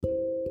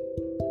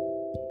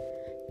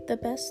The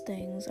best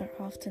things are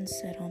often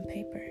said on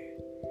paper,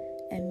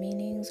 and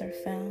meanings are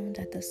found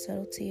at the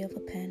subtlety of a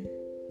pen.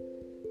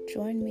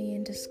 Join me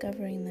in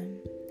discovering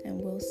them,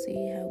 and we'll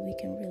see how we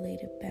can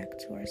relate it back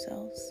to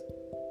ourselves.